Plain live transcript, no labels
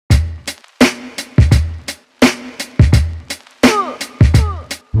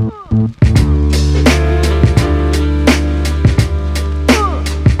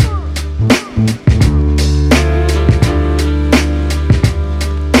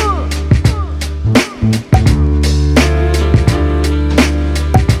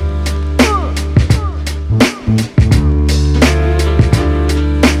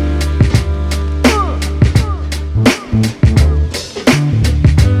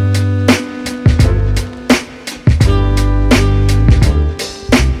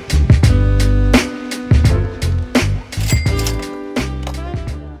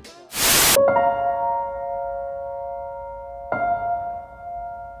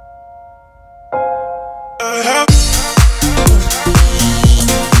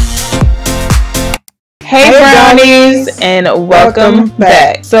Hey Brownies, and welcome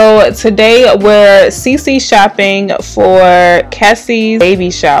back. So today we're CC shopping for Cassie's baby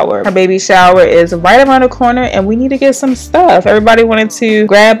shower. Her baby shower is right around the corner and we need to get some stuff. Everybody wanted to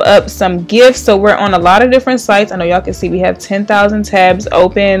grab up some gifts, so we're on a lot of different sites. I know y'all can see we have 10,000 tabs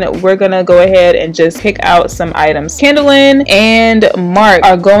open. We're gonna go ahead and just pick out some items. Kendallin and Mark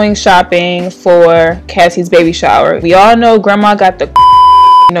are going shopping for Cassie's baby shower. We all know grandma got the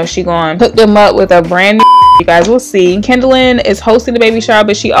she gonna hook them up with a brand new. You guys will see. Kendallin is hosting the baby shower,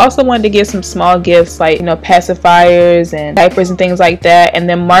 but she also wanted to get some small gifts like, pacifiers and diapers and things like that. And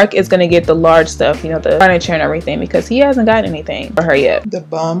then Mark is gonna get the large stuff, the furniture and everything, because he hasn't got anything for her yet. The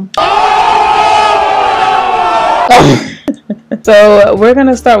bum. So we're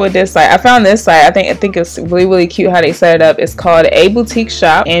gonna start with this site. I found this site. I think it's really cute how they set it up. It's called A Boutique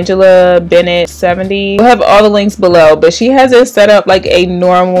Shop. Angela Bennett 70. We'll have all the links below, but she has it set up like a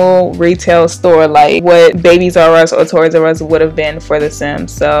normal retail store, like what Babies R Us or Toys R Us would have been for The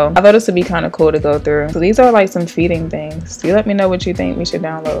Sims. So I thought this would be kind of cool to go through. So these are like some feeding things. You let me know what you think we should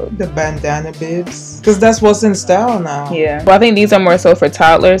download. The bandana bibs, because that's what's in style now. Yeah. Well, I think these are more so for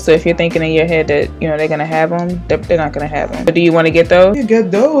toddlers. So if you're thinking in your head that they're gonna have them, they're not gonna have them. But do you want to get those? You get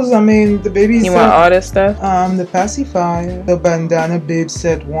those. I mean, the babies. You want all this stuff? The pacifier, the bandana bib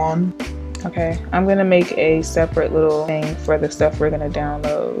set 1. Okay, I'm gonna make a separate little thing for the stuff we're gonna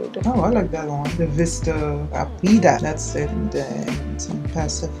download. Oh, I like that one. The Vista Apida. That's it. And then some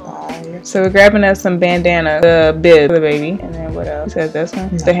pacifier. So we're grabbing us some bandana, the bib for the baby, and then what else? You said this one?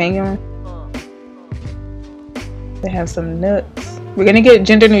 No. The hanging one. They have some nuts. We're gonna get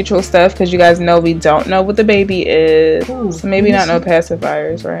gender neutral stuff because you guys know we don't know what the baby is. Ooh, so maybe not no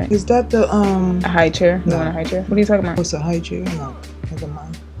pacifiers, right? Is that the a high chair? You no. want a high chair? What are you talking about? What's a high chair? No, never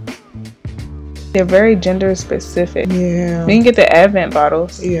mind. They're very gender specific. Yeah. We can get the Advent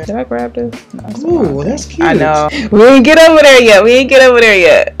bottles. Yeah. Did I grab this? No, ooh, that's cute. I know. We ain't get over there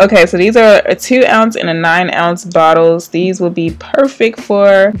yet. Okay, so these are a 2-ounce and a 9-ounce bottles. These will be perfect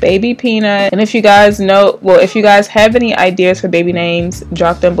for baby Peanut. And if you guys if you guys have any ideas for baby names,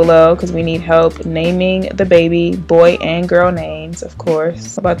 drop them below because we need help naming the baby, boy and girl names, of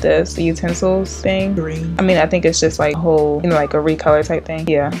course. How about this? The utensils thing? Green. I mean, I think it's just like a whole, like a recolor type thing.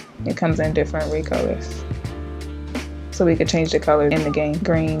 Yeah. It comes in different recolors, so we could change the colors in the game: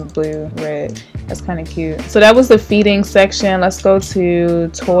 green, blue, red. That's kind of cute. So that was the feeding section. Let's go to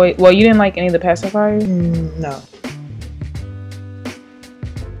toy. Well, you didn't like any of the pacifiers? No.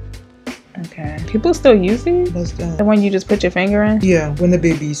 Okay. People still use these? What's that? The one you just put your finger in? Yeah, when the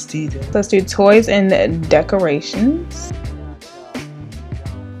baby's teething. Let's do toys and decorations.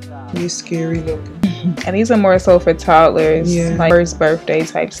 You're scary looking. And these are more so for toddlers, yeah. Like first birthday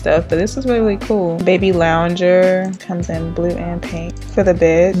type stuff. But this is really cool. Baby lounger comes in blue and pink for the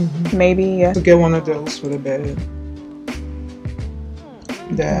bed. Maybe, yeah. So get one of those for the bed.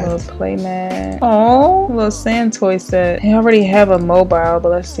 That. A little play mat. Oh, little sand toy set. They already have a mobile, but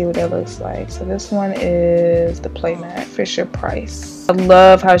let's see what that looks like. So this one is the play mat, Fisher Price. I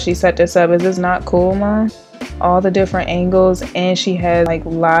love how she set this up. Is this not cool, Mom? All the different angles, and she has like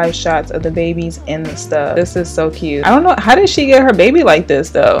live shots of the babies in the stuff. This is so cute. I don't know, how did she get her baby like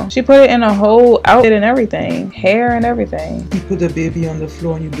this though? She put it in a whole outfit and everything, hair and everything. You put the baby on the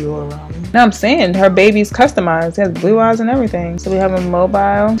floor and you blow around it. No, I'm saying her baby's customized. It has blue eyes and everything. So we have a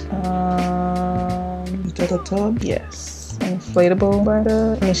mobile. Is that a tub? Yes. Inflatable by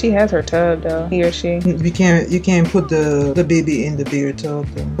the. I mean, she has her tub though. He or she. You can't put the baby in the beer tub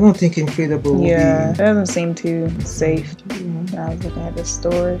though. I don't think inflatable will be. It doesn't seem too safe. I was looking at the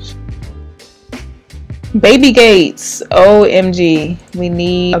storage. Baby gates. OMG. We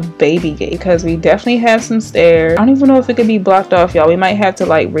need a baby gate because we definitely have some stairs. I don't even know if it could be blocked off, y'all. We might have to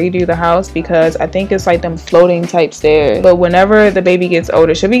like redo the house because I think it's like them floating type stairs. But whenever the baby gets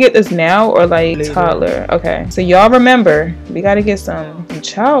older, should we get this now or like later? Toddler? Okay. So y'all remember, we got to get some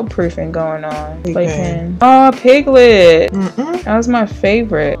child proofing going on. Playpen. Oh, Piglet. That was my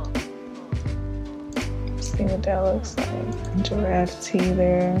favorite. Let's see what that looks like. Giraffe T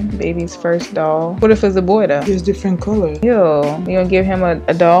there. Baby's first doll. What if it's a boy though? There's different colors. Ew. You gonna give him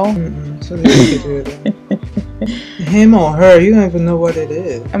a doll? So they get rid of it. Him or her, you don't even know what it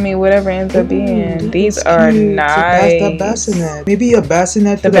is. I mean, whatever ends up being. These are nice. So that's the bassinet. Maybe a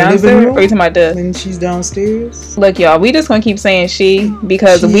bassinet for the bouncer, living room. or you talking about the when she's downstairs? Look, y'all, we just gonna keep saying she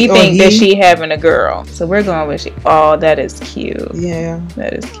because we think that she having a girl. So we're going with she. Oh, that is cute. Yeah.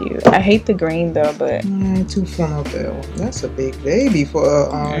 That is cute. I hate the green though, but too fun of it. That's a big baby for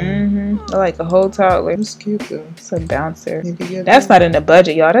like a whole toddler. It's cute though. It's a bouncer. That's not in the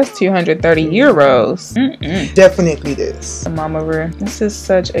budget, y'all. That's 230 euros. Definitely this. The Mama Room. This is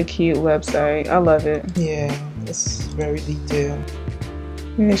such a cute website. I love it. Yeah, it's very detailed.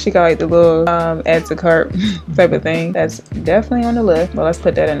 Yeah, she got like the little add to cart type of thing. That's definitely on the list. But let's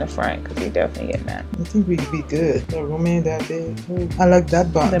put that in the front because we definitely getting that. I think we'd be good. The room ain't that big. I like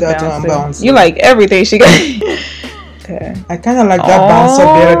that bouncer. You like everything she got. Okay. I kind of like that bouncer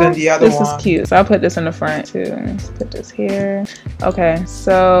better than the other one. This is cute. So I'll put this in the front too. Let's put this here. Okay.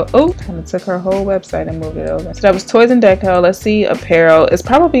 So, kind of took her whole website and moved it over. So that was toys and deco. Let's see apparel. It's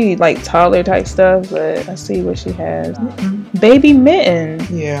probably like toddler type stuff, but let's see what she has. Baby mitten.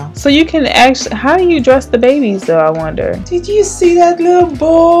 Yeah. So you can actually, how do you dress the babies though, I wonder? Did you see that little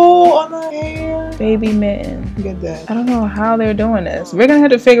bow on her hair? Baby mitten. Look at that. I don't know how they're doing this. We're gonna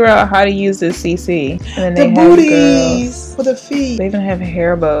have to figure out how to use this CC. And then the they have booties for the feet. They even have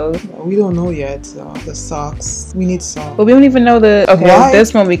hair bows. We don't know yet. The socks. We need socks. But we don't even know the. Okay, Why?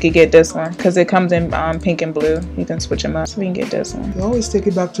 This one we could get this one because it comes in pink and blue. You can switch them up, so we can get this one. You always take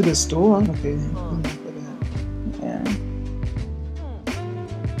it back to the store. Okay. Yeah.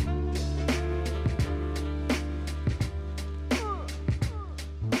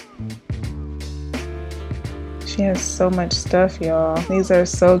 She has so much stuff, y'all. These are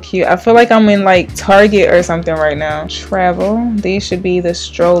so cute. I feel like I'm in like Target or something right now. Travel. These should be the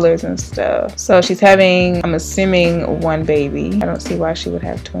strollers and stuff. So she's having, I'm assuming, one baby. I don't see why she would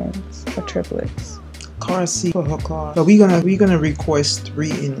have twins or triplets. Car seat for her car. But we're gonna request 3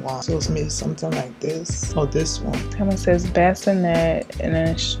 in 1. So it's maybe something like this or this one. Someone says bassinet, and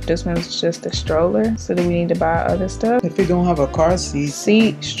then this one's just a stroller. So do we need to buy other stuff? If you don't have a car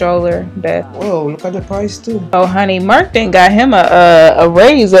seat, stroller, bed. Whoa, look at the price too. Oh honey, Mark didn't got him a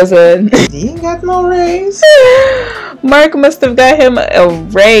raise as a. He ain't got no raise. Mark must have got him a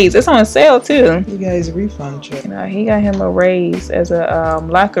raise. It's on sale too. He got his refund check. You know, he got him a raise as a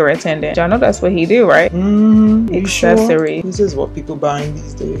locker attendant. Y'all know that's what he do, right? Accessory. Sure? This is what people buying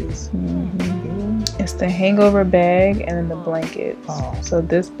these days. It's the hangover bag and then the blanket. Oh. So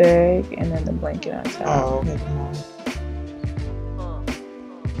this bag and then the blanket on top. Oh, never mind.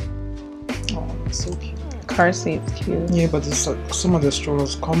 Oh, that's so cute. Car seat's cute. Yeah, but it's like some of the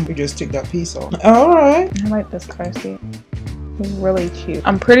strollers come. We just take that piece off. All right. I like this car seat. Really cute.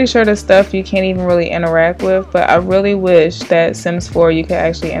 I'm pretty sure the stuff you can't even really interact with, but I really wish that Sims 4 you could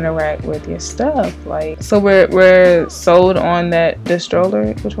actually interact with your stuff. Like, so we're sold on the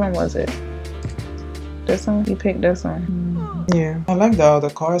stroller. Which one was it? This one? You picked this one. Yeah, I like the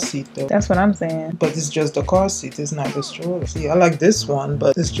other car seat though. That's what I'm saying. But it's just the car seat, it's not the stroller. See, I like this one,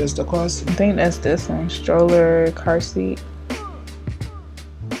 but it's just the car seat. I think that's this one. Stroller, car seat.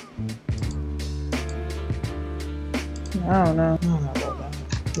 I don't know. I don't know about that.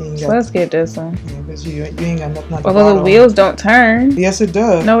 Let's get this one. Yeah, because you ain't got nothing. Although the wheels don't turn. Yes, it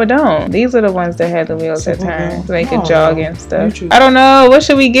does. No, it don't. These are the ones that had the wheels that turn. So they could jog and stuff. YouTube. I don't know. What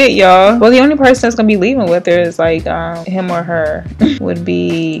should we get, y'all? Well, the only person that's gonna be leaving with her is like him or her. Would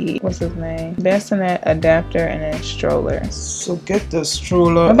be, what's his name? Bassinet, adapter, and then stroller. So get the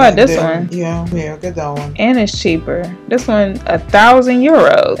stroller. What about this one? Yeah, get that one. And it's cheaper. This one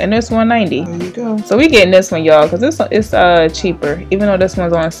 €1,000 and this 190. There you go. So we getting this one, y'all, because it's cheaper. Even though this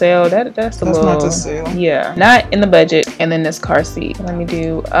one's on sale, that's not a sale. Yeah, not in the budget. And then this car seat. Let me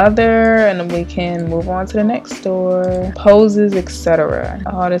do other, and then we can move on to the next store. Poses, etc.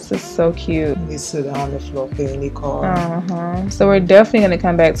 Oh, this is so cute. You sit on the floor, pay any car. So we're definitely gonna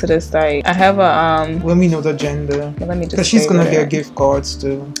come back to this site. I have a when we know the gender. Let me just. Because she's gonna get gift cards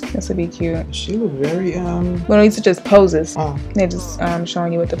too. This would be cute. She look very Well, these are just poses. Oh. They're just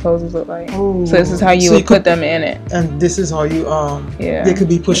showing you what the poses look like. Oh. So this is how you would put them in it. And this is how you yeah. They could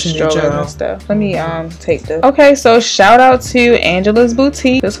be pushing each other and stuff. Let me take this. Okay, so shout out to Angela's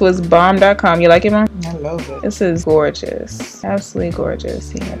Boutique. This was bomb.com. You like it, Mom? I love it. This is gorgeous. Absolutely gorgeous.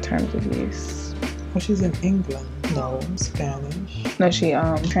 See her terms of use. Oh, she's in England. No, Spanish. No, she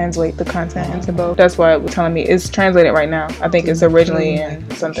translate the content into both. That's why it was telling me it's translated right now. I think it's originally in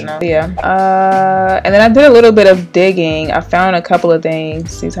something else. Yeah. And then I did a little bit of digging. I found a couple of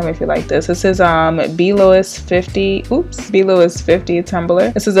things. See, tell me if you like this. This is B Lewis 50. Oops. B Lewis 50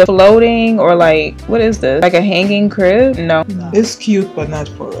 tumbler. This is a floating or like, what is this? Like a hanging crib? No. It's cute, but not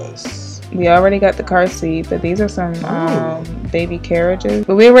for us. We already got the car seat, but these are some baby carriages.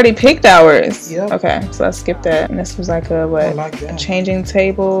 But we already picked ours. Yep. Okay, so let's skip that. And this was like a changing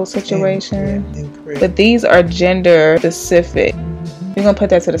table situation. In crib. But these are gender specific. We're gonna put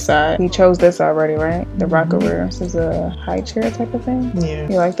that to the side. We chose this already, right? The rockaroo. This is a high chair type of thing. Yeah.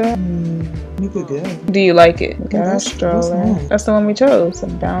 You like that? Make it good. Do you like it? We got our That's stroller. nice. That's the one we chose.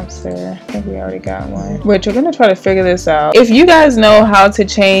 Some bounce there. I think we already got one. Which we're gonna try to figure this out. If you guys know how to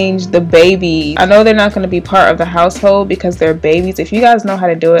change the baby, I know they're not gonna be part of the household because they're babies. If you guys know how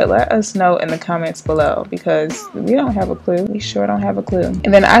to do it, let us know in the comments below because we don't have a clue. We sure don't have a clue.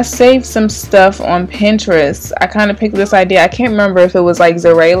 And then I saved some stuff on Pinterest. I kind of picked this idea. I can't remember if it was like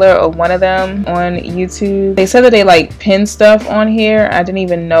Zarela or one of them on YouTube. They said that they like pin stuff on here. I didn't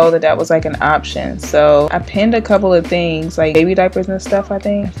even know that that was like an option. So I pinned a couple of things like baby diapers and stuff. I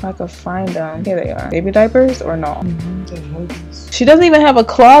think if I could find them. Here they are. Baby diapers or no? She doesn't even have a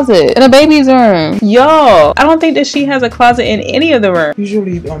closet in a baby's room. Yo, I don't think that she has a closet in any of the rooms.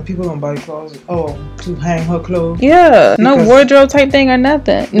 Usually people don't buy clothes to hang her clothes. Yeah, no wardrobe type thing or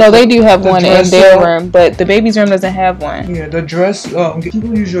nothing. No, they do have one in their room, but the baby's room doesn't have one. Yeah, the dress,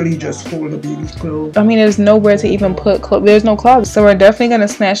 people usually just fold the baby's clothes. I mean, there's nowhere to even put clothes. There's no closet. So we're definitely going to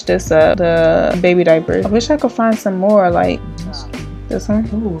snatch this up, the baby diapers. I wish I could find some more like this one.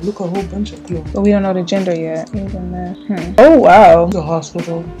 Oh, look, a whole bunch of clothes. But we don't know the gender yet. Oh, wow. The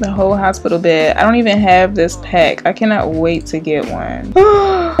hospital. The whole hospital bed. I don't even have this pack. I cannot wait to get one.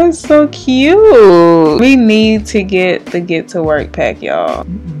 That's so cute. We need to get the Get to Work pack, y'all.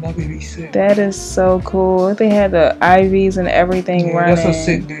 That baby's sick. That is so cool. They had the IVs and everything running. That's a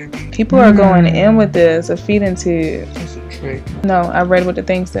sick baby. People are going in with this. A feeding tube. That's a trick. No, I read what the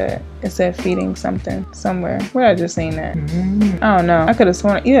thing said. It said feeding something somewhere. Where I just seen that? I don't know. I could have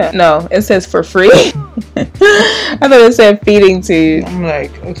sworn. Yeah. No, it says for free. I thought it said feeding tube. I'm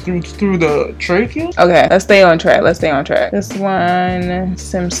like through the trachea. Okay, let's stay on track. Let's stay on track. This one,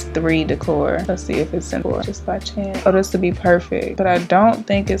 Sims 3 decor. Let's see if it's Sims 4 just by chance. Oh, this would be perfect. But I don't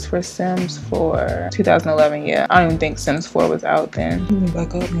think it's for Sims 4. 2011, yeah. I don't even think Sims 4 was out then.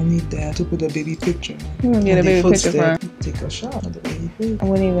 Back up. I need that to put the baby picture. You can get a baby picture from. Take a shot of the baby face. I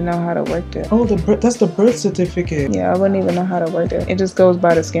wouldn't even know how to work this. Oh, that's the birth certificate. Yeah, I wouldn't even know how to work it. It just goes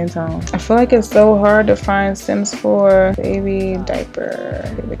by the skin tone. I feel like it's so hard to find Sims 4 baby diaper.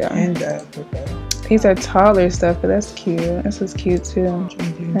 Here we go. And that. These are toddler stuff, but that's cute. This is cute too.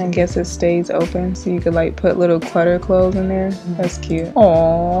 I guess it stays open, so you could like put little clutter clothes in there. That's cute.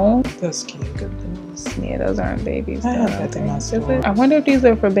 Aww. That's cute. Good things. Yeah, those aren't babies. I have that in my store. I wonder if these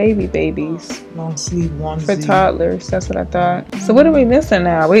are for babies. Long sleeve onesie. For toddlers. That's what I thought. So what are we missing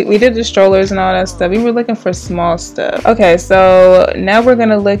now? We did the strollers and all that stuff. We were looking for small stuff. Okay, so now we're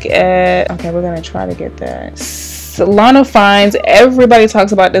gonna look at. Okay, we're gonna try to get that. Lana Finds. Everybody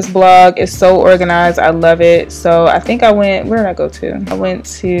talks about this blog. It's so organized. I love it. So I think I went, where did I go to? I went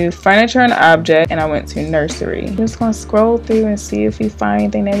to Furniture and Object and I went to Nursery. I'm just gonna scroll through and see if we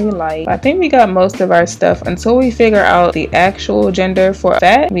find anything that we like. I think we got most of our stuff until we figure out the actual gender for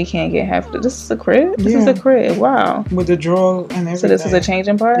that. We can't get half of this. Is a crib? This is a crib. Wow. With the drawer and everything. So this is a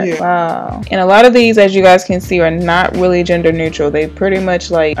changing part? Yeah. Wow. And a lot of these, as you guys can see, are not really gender neutral. They pretty much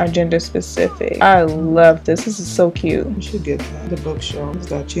like are gender specific. I love this. This is so cute. You should get that. The bookshelf. Is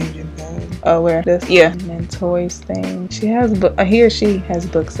that changing pad? Oh, where? This? Yeah. And toys thing. She has he or she has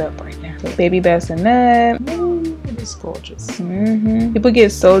books up right now. So baby bassinet. It's gorgeous. People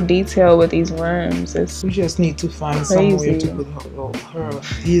get so detailed with these rooms. It's we just need to find somewhere to put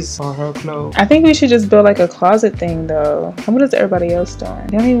his or her clothes. I think we should just build like a closet thing though. What is everybody else doing?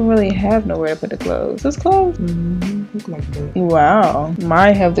 They don't even really have nowhere to put the clothes. This clothes? Look like that. Wow.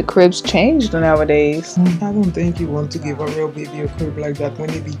 Might have the cribs changed nowadays. I don't think you want to give a real baby a crib like that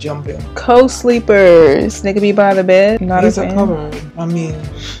when they be jumping. Co-sleepers. They could be by the bed. Not a cover. I mean,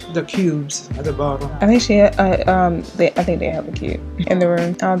 the cubes at the bottom. I think I think they have a cube in the room.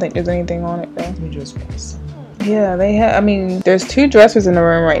 I don't think there's anything on it though. Let me just press. Yeah, they have. I mean, there's 2 dressers in the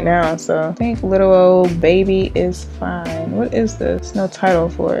room right now, so I think little old baby is fine. What is this? No title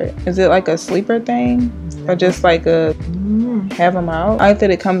for it. Is it like a sleeper thing, or just like a have them out? I like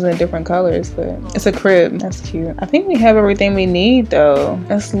that it comes in different colors, but it's a crib. That's cute. I think we have everything we need though.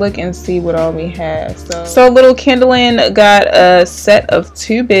 Let's look and see what all we have. So little Kindling got a set of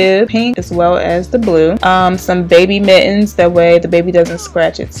 2 bibs, pink as well as the blue. Some baby mittens, that way the baby doesn't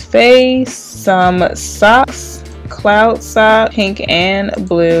scratch its face. Some socks. Cloud sock, pink and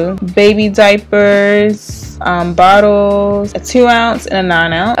blue. Baby diapers. bottles, a 2 ounce and a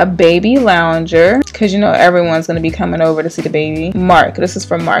 9 ounce, a baby lounger, because you know everyone's going to be coming over to see the baby. Mark, this is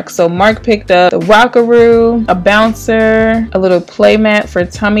from Mark. So Mark picked up the rockaroo, a bouncer, a little play mat for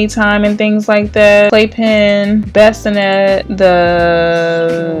tummy time and things like that, playpen, bassinet,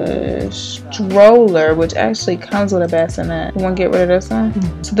 the stroller, which actually comes with a bassinet. You want to get rid of this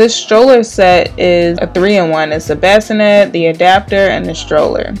one? So this stroller set is a 3-in-1. It's a bassinet, the adapter, and the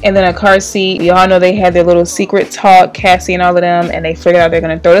stroller, and then a car seat. Y'all know they had their little secret talk, Cassie and all of them, and they figured out they're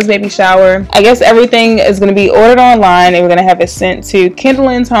gonna throw this baby shower. I guess everything is gonna be ordered online, and we're gonna have it sent to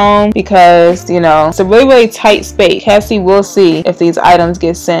Kendall's home because, you know, it's a really tight space. Cassie will see if these items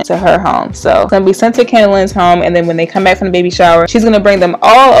get sent to her home, so it's gonna be sent to Kendall's home, and then when they come back from the baby shower, she's gonna bring them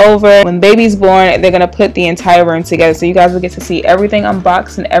all over. When baby's born, they're gonna put the entire room together, so you guys will get to see everything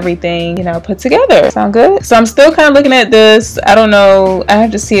unboxed and everything, you know, put together. Sound good? So I'm still kind of looking at this. I don't know. I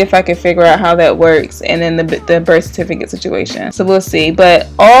have to see if I can figure out how that works, and then the birth certificate situation. So we'll see. But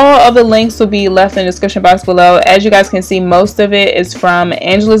all of the links will be left in the description box below. As you guys can see, most of it is from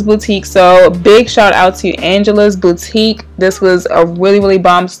Angela's Boutique. So big shout out to Angela's Boutique. This was a really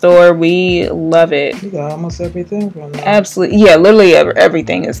bomb store. We love it. You got almost everything from there. Absolutely. Yeah, literally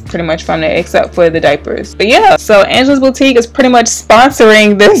everything is pretty much from there except for the diapers. But yeah, so Angela's Boutique is pretty much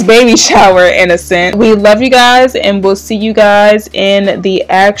sponsoring this baby shower in a sense. We love you guys, and we'll see you guys in the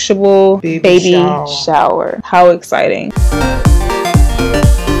actual baby shower. How exciting.